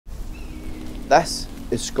This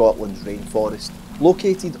is Scotland's rainforest,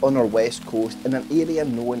 located on our west coast in an area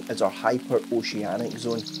known as our hyper-oceanic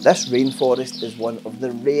zone. This rainforest is one of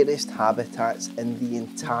the rarest habitats in the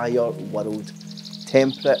entire world.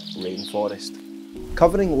 Temperate rainforest.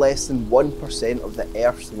 Covering less than 1% of the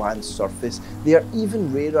Earth's land surface, they are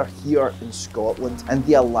even rarer here in Scotland, and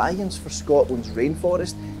the Alliance for Scotland's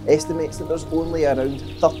Rainforest estimates that there's only around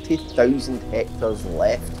 30,000 hectares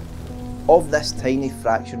left. Of this tiny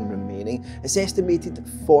fraction remaining, it's estimated that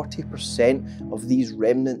 40% of these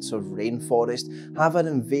remnants of rainforest have an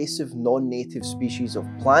invasive non-native species of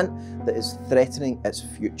plant that is threatening its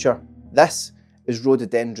future. This is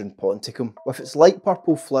Rhododendron Ponticum. With its light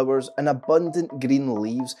purple flowers and abundant green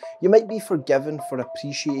leaves, you might be forgiven for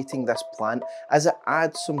appreciating this plant as it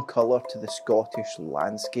adds some colour to the Scottish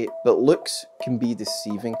landscape. But looks can be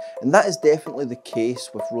deceiving, and that is definitely the case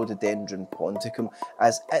with Rhododendron Ponticum,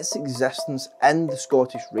 as its existence in the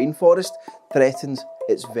Scottish rainforest threatens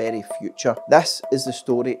its very future. This is the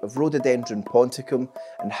story of Rhododendron Ponticum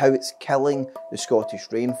and how it's killing the Scottish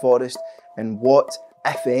rainforest, and what,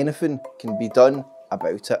 if anything, can be done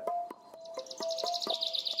about it.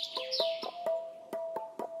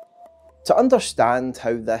 To understand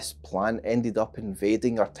how this plant ended up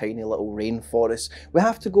invading our tiny little rainforests, we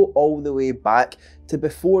have to go all the way back to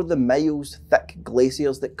before the miles thick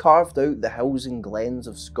glaciers that carved out the hills and glens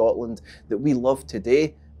of Scotland that we love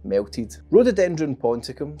today melted. Rhododendron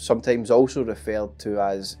Ponticum, sometimes also referred to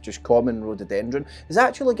as just common rhododendron, has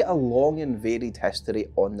actually got a long and varied history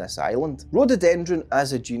on this island. Rhododendron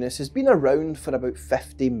as a genus has been around for about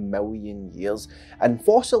 50 million years, and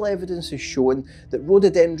fossil evidence has shown that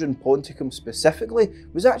Rhododendron Ponticum specifically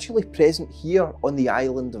was actually present here on the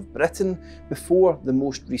island of Britain before the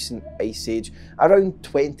most recent ice age, around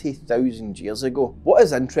 20,000 years ago. What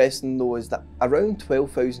is interesting though is that around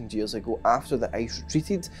 12,000 years ago, after the ice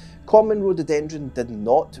retreated, common rhododendron did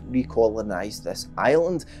not recolonise this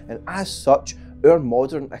island, and as such our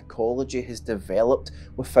modern ecology has developed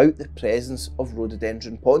without the presence of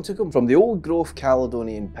Rhododendron Ponticum. From the old growth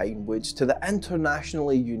Caledonian pine woods to the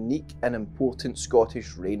internationally unique and important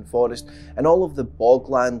Scottish rainforest and all of the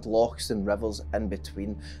bogland, lochs and rivers in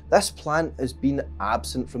between, this plant has been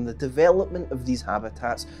absent from the development of these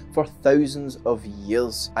habitats for thousands of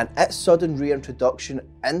years, and its sudden reintroduction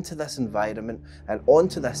into this environment and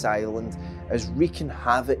onto this island is wreaking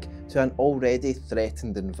havoc to an already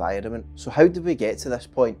threatened environment. So how did we get to this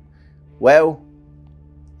point? Well,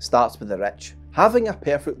 starts with the rich. Having a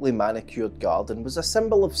perfectly manicured garden was a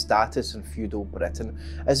symbol of status in feudal Britain,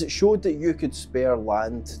 as it showed that you could spare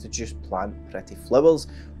land to just plant pretty flowers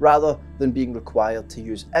rather than being required to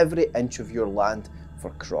use every inch of your land for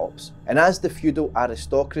crops. And as the feudal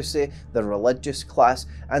aristocracy, the religious class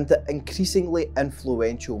and the increasingly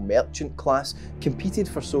influential merchant class competed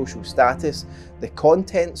for social status, the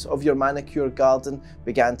contents of your manicured garden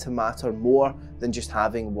began to matter more than just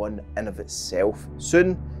having one in of itself.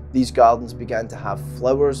 Soon, these gardens began to have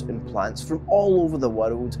flowers and plants from all over the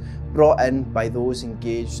world, brought in by those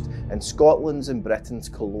engaged in Scotland's and Britain's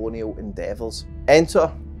colonial endeavours.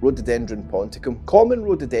 Enter Rhododendron Ponticum. Common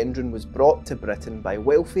rhododendron was brought to Britain by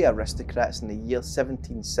wealthy aristocrats in the year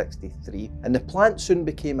 1763, and the plant soon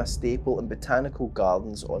became a staple in botanical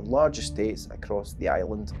gardens on large estates across the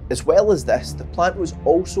island. As well as this, the plant was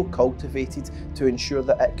also cultivated to ensure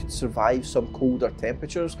that it could survive some colder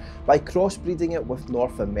temperatures by crossbreeding it with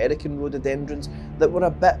North American rhododendrons that were a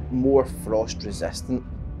bit more frost resistant.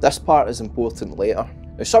 This part is important later.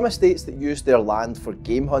 Now, some estates that used their land for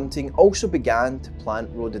game hunting also began to plant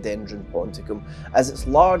Rhododendron Ponticum, as its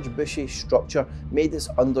large bushy structure made its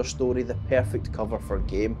understory the perfect cover for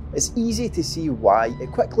game. It's easy to see why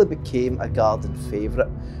it quickly became a garden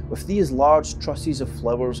favourite, with these large trusses of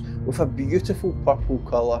flowers with a beautiful purple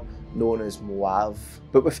colour known as mauve.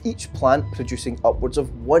 But with each plant producing upwards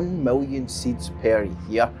of 1 million seeds per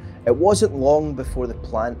year, it wasn't long before the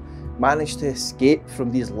plant managed to escape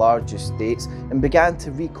from these large estates and began to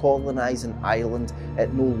recolonise an island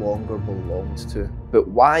it no longer belonged to. But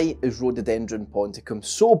why is Rhododendron Ponticum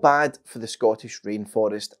so bad for the Scottish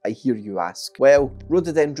rainforest, I hear you ask? Well,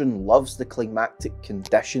 rhododendron loves the climatic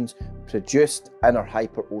conditions produced in our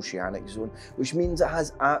hyper-oceanic zone, which means it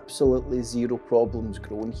has absolutely zero problems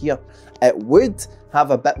growing here. It would have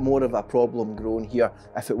a bit more of a problem growing here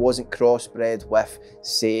if it wasn't crossbred with,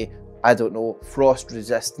 say, I don't know,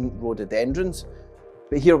 frost-resistant rhododendrons,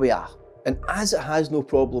 but here we are. And as it has no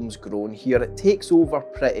problems growing here, it takes over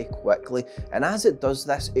pretty quickly, and as it does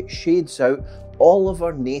this, it shades out all of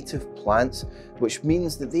our native plants, which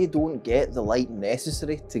means that they don't get the light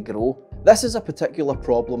necessary to grow. This is a particular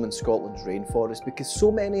problem in Scotland's rainforest because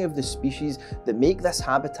so many of the species that make this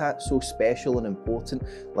habitat so special and important,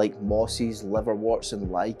 like mosses, liverworts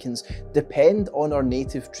and lichens, depend on our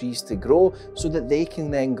native trees to grow so that they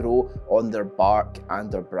can then grow on their bark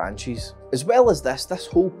and their branches. As well as this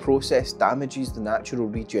whole process damages the natural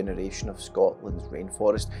regeneration of Scotland's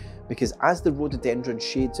rainforest because as the rhododendron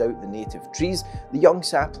shades out the native trees, the young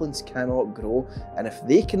saplings cannot grow, and if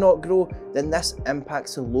they cannot grow, then this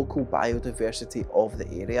impacts the local biodiversity of the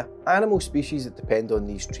area. Animal species that depend on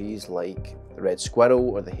these trees, like the red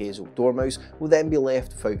squirrel or the hazel dormouse, will then be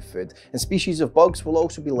left without food, and species of bugs will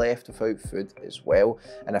also be left without food as well.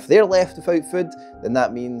 And if they're left without food, then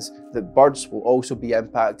that means that birds will also be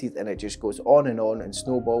impacted, and it just goes on and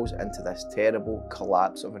snowballs into this terrible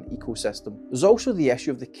collapse of an ecosystem. There's also the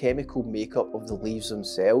issue of the chemical makeup of the leaves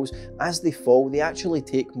themselves. As they fall, they actually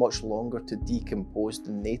take much longer to decompose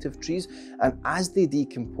than native trees, and as they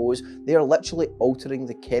decompose, they are literally altering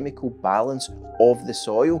the chemical balance of the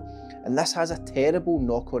soil. And this has a terrible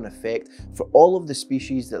knock-on effect for all of the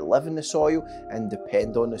species that live in the soil and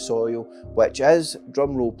depend on the soil, which is,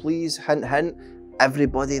 drumroll please, hint hint,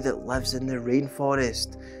 everybody that lives in the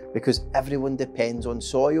rainforest. Because everyone depends on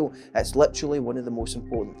soil. It's literally one of the most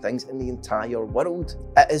important things in the entire world.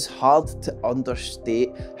 It is hard to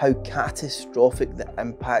understate how catastrophic the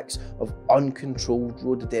impacts of uncontrolled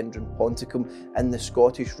Rhododendron Ponticum in the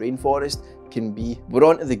Scottish rainforest can be. We're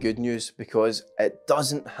on to the good news, because it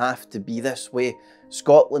doesn't have to be this way.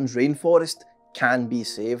 Scotland's rainforest can be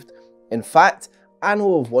saved. In fact, I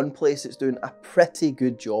know of one place that's doing a pretty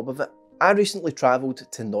good job of it. I recently travelled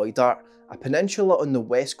to Knoydart, a peninsula on the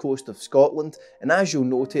west coast of Scotland, and as you'll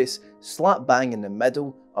notice, slap bang in the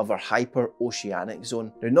middle of our hyper-oceanic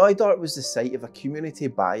zone. Now, Knoydart was the site of a community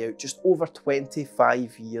buyout just over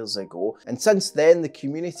 25 years ago, and since then the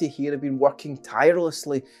community here have been working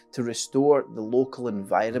tirelessly to restore the local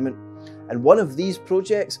environment. And one of these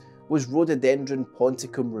projects was Rhododendron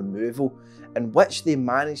Ponticum removal, in which they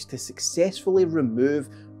managed to successfully remove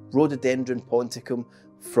Rhododendron Ponticum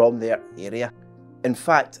from their area. In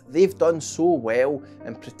fact, they've done so well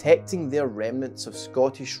in protecting their remnants of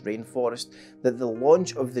Scottish rainforest that the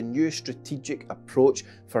launch of the new strategic approach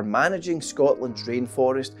for managing Scotland's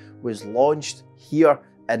rainforest was launched here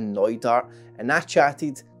in Knoydart, and I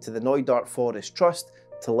chatted to the Knoydart Forest Trust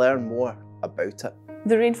to learn more about it.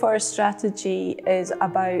 The rainforest strategy is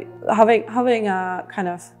about having a kind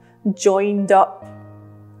of joined up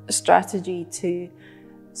strategy to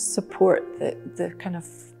support the kind of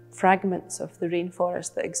fragments of the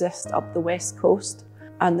rainforest that exist up the west coast.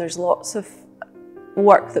 And there's lots of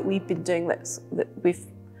work that we've been doing that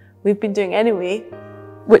we've been doing anyway,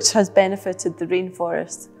 which has benefited the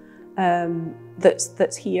rainforest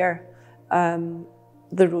that's here.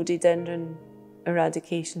 The rhododendron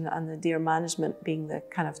eradication and the deer management being the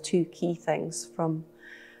kind of two key things from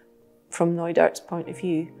Knoydart's point of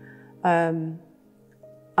view. And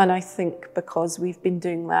I think because we've been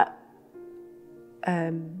doing that,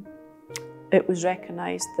 it was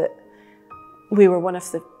recognised that we were one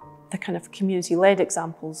of the kind of community-led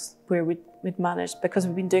examples where we'd managed, because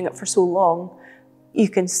we've been doing it for so long. You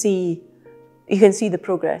can see the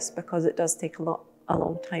progress, because it does take a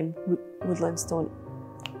long time. Woodlands don't,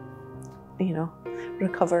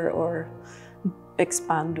 recover or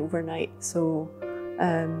expand overnight. So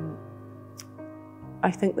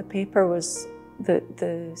I think the paper was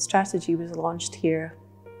the strategy was launched here.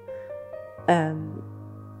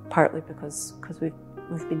 Partly because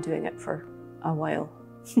we've been doing it for a while.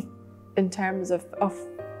 In terms of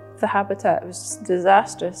the habitat, it was just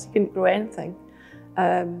disastrous. You couldn't grow anything.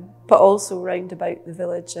 But also round about the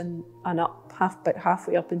village and up about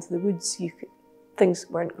halfway up into the woods, things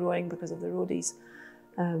weren't growing because of the roadies.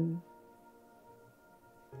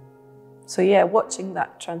 So yeah, watching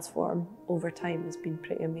that transform over time has been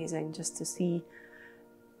pretty amazing, just to see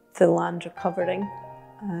the land recovering.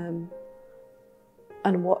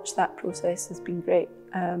 And watch that process has been great.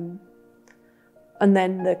 And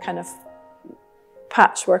then the kind of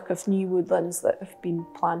patchwork of new woodlands that have been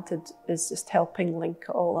planted is just helping link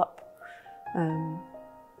it all up.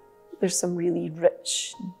 There's some really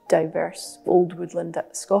rich, diverse old woodland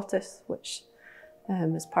at Scottish, which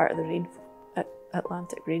is part of the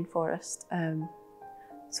Atlantic rainforest.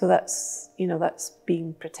 So that's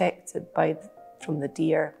being protected from the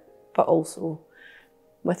deer, but also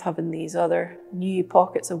with having these other new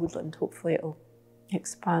pockets of woodland, hopefully it'll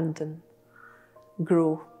expand and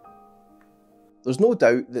grow. There's no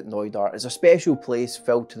doubt that Knoydart is a special place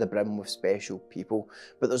filled to the brim with special people,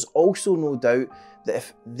 but there's also no doubt that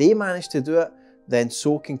if they manage to do it, then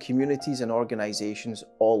so can communities and organisations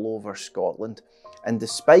all over Scotland. And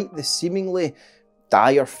despite the seemingly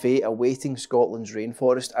dire fate awaiting Scotland's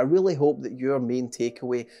rainforest, I really hope that your main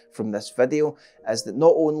takeaway from this video is that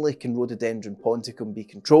not only can Rhododendron Ponticum be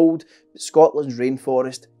controlled, but Scotland's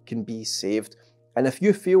rainforest can be saved. And if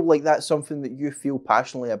you feel like that's something that you feel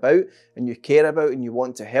passionately about and you care about and you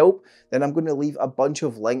want to help, then I'm going to leave a bunch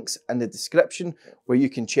of links in the description where you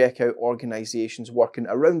can check out organisations working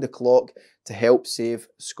around the clock to help save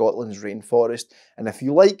Scotland's rainforest. And if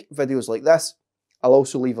you like videos like this, I'll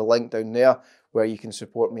also leave a link down there where you can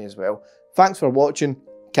support me as well. Thanks for watching,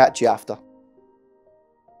 catch you after.